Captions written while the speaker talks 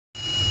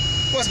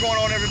What's going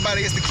on,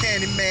 everybody? It's the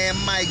Candyman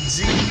Mike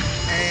G,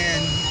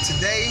 and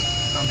today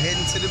I'm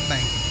heading to the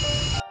bank.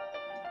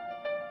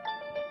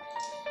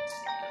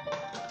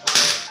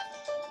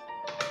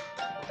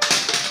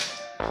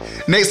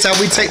 Next time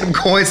we take them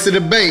coins to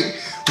the bank,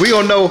 we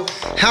gonna know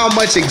how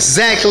much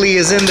exactly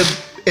is in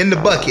the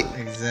bucket.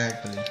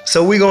 Exactly.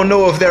 So we gonna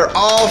know if they're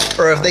off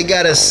or if they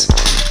got us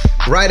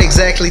right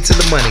exactly to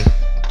the money.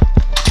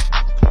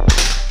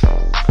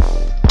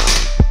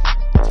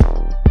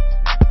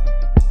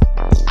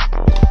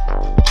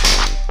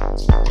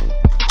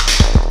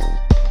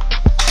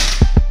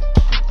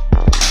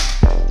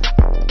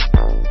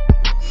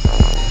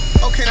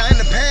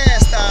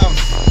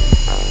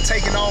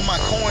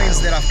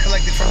 That I've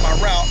collected from my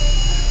route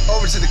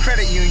over to the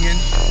credit union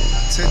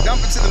to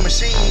dump it to the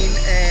machine,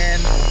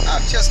 and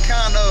I've just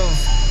kind of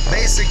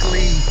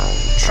basically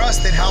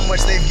trusted how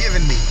much they've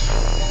given me.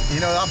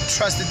 You know, I've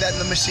trusted that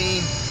the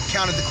machine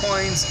counted the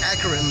coins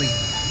accurately,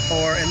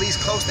 or at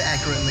least close to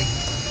accurately.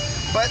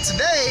 But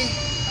today,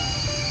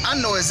 I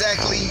know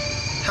exactly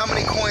how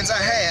many coins I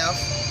have,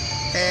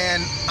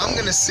 and I'm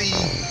gonna see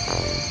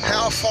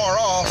how far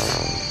off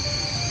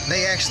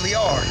they actually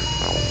are.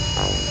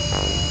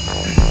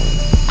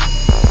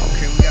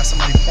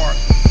 Somebody parked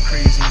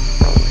crazy in the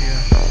road here.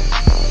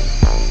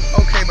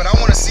 Okay, but I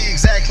want to see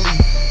exactly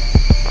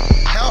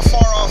how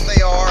far off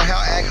they are, how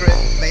accurate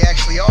they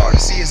actually are, to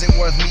see is it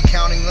worth me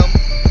counting them,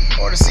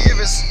 or to see if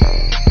it's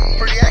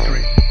pretty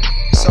accurate.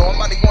 So I'm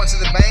about to go into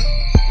the bank,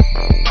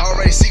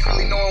 already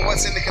secretly knowing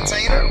what's in the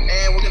container,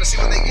 and we're gonna see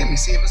what they give me,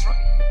 see if it's right.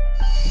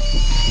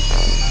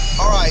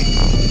 All right,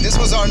 this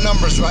was our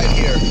numbers right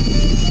here.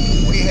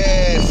 We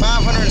had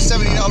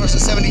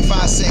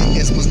 $570.75.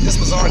 This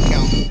was our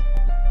count.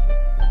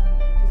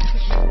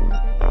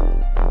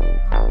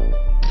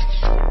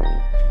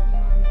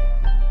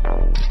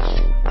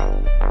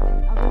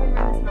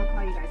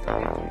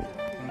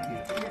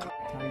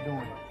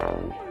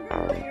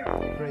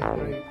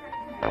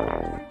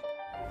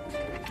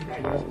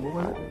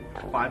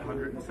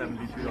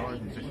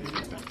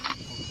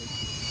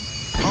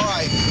 $572.50. All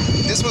right,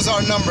 this was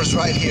our numbers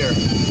right here.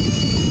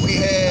 We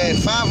had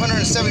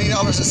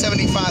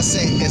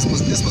 $570.75. This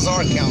was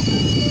our count.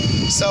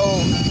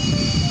 So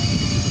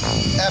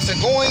after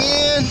going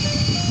in,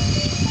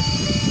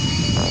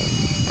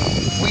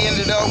 we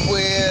ended up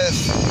with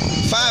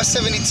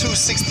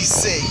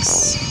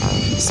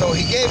 $572.66. So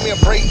he gave me a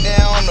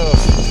breakdown of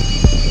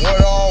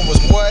what all was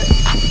what,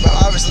 but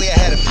obviously I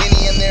had a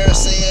penny in there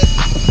said.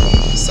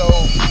 So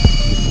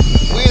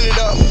we ended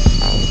up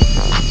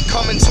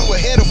coming to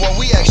ahead of what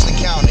we actually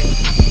counted.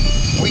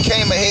 We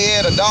came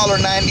ahead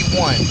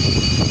 $1.91.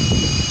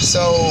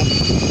 So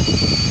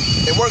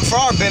it worked for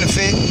our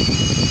benefit.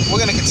 We're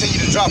gonna continue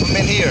to drop them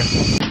in here.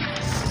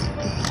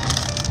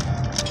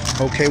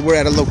 Okay, we're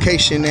at a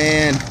location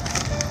and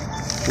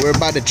we're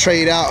about to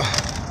trade out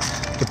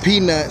the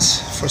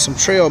peanuts for some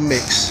trail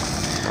mix.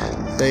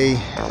 They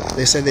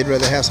said they'd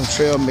rather have some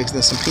trail mix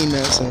than some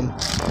peanuts, and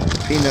the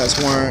peanuts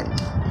weren't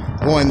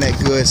going that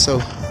good,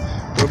 so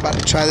we're about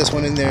to try this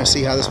one in there and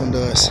see how this one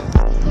does. And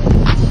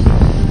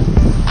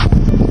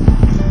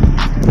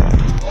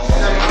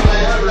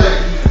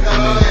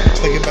then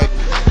click it back.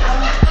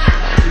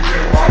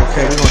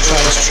 Okay, we're gonna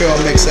try this trail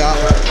mix out.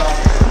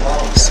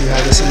 See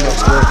how this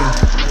end's working.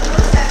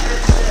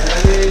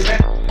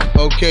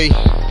 Okay,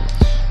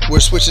 we're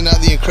switching out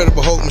the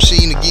Incredible Hulk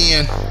machine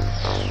again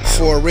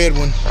for a red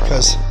one,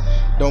 because it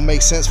don't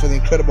make sense for the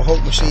Incredible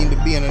Hulk machine to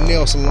be in a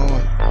nail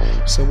salon.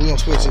 So we're gonna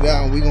switch it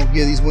out and we're gonna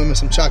give these women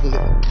some chocolate.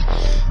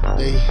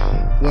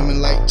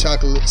 Women like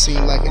chocolate,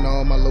 seem like in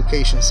all my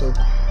locations. So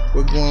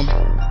we're going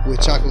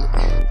with chocolate.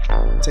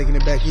 Taking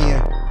it back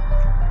in.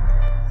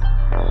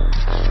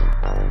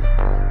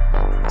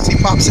 See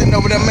Pop sitting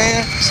over there,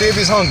 man? See if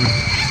he's hungry.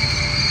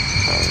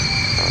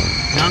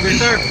 You hungry,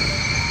 sir?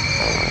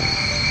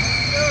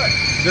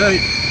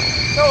 Good.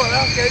 No,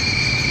 okay.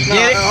 You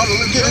get it? Hold on,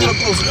 let's get a little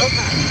closer.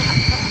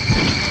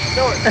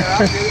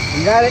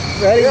 You got it?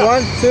 Ready? Yeah.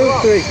 1, 2,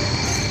 3.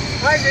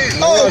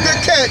 Oh, good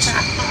catch.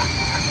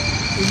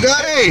 You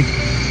got it. Hey,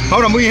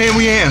 hold on, we in.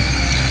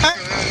 Hey.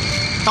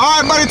 All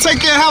right, buddy, take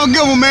care. Have a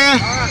good one,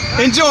 man.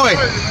 Enjoy.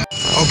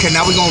 Okay,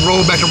 now we're going to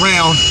roll back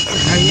around.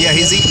 Yeah,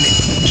 he's eating it.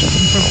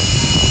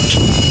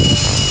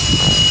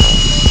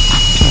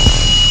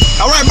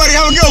 All right, buddy,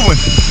 have a good one.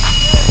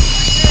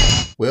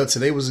 Well,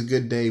 today was a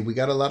good day. We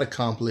got a lot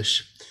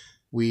accomplished.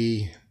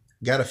 We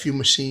got a few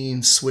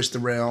machines switched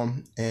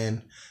around,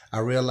 and I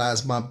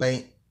realized my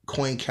bank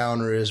coin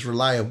counter is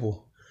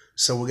reliable.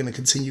 So we're going to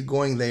continue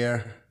going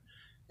there.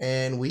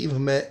 And we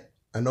even met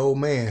an old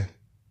man.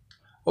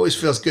 Always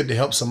feels good to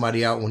help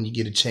somebody out when you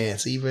get a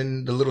chance.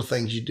 Even the little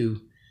things you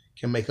do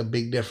can make a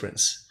big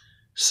difference.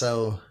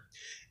 So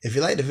if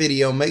you like the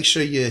video, make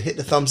sure you hit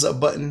the thumbs up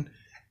button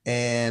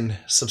and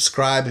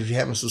subscribe if you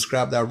haven't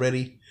subscribed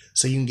already,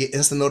 so you can get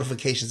instant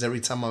notifications every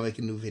time I make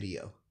a new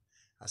video.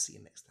 I'll see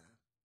you next time.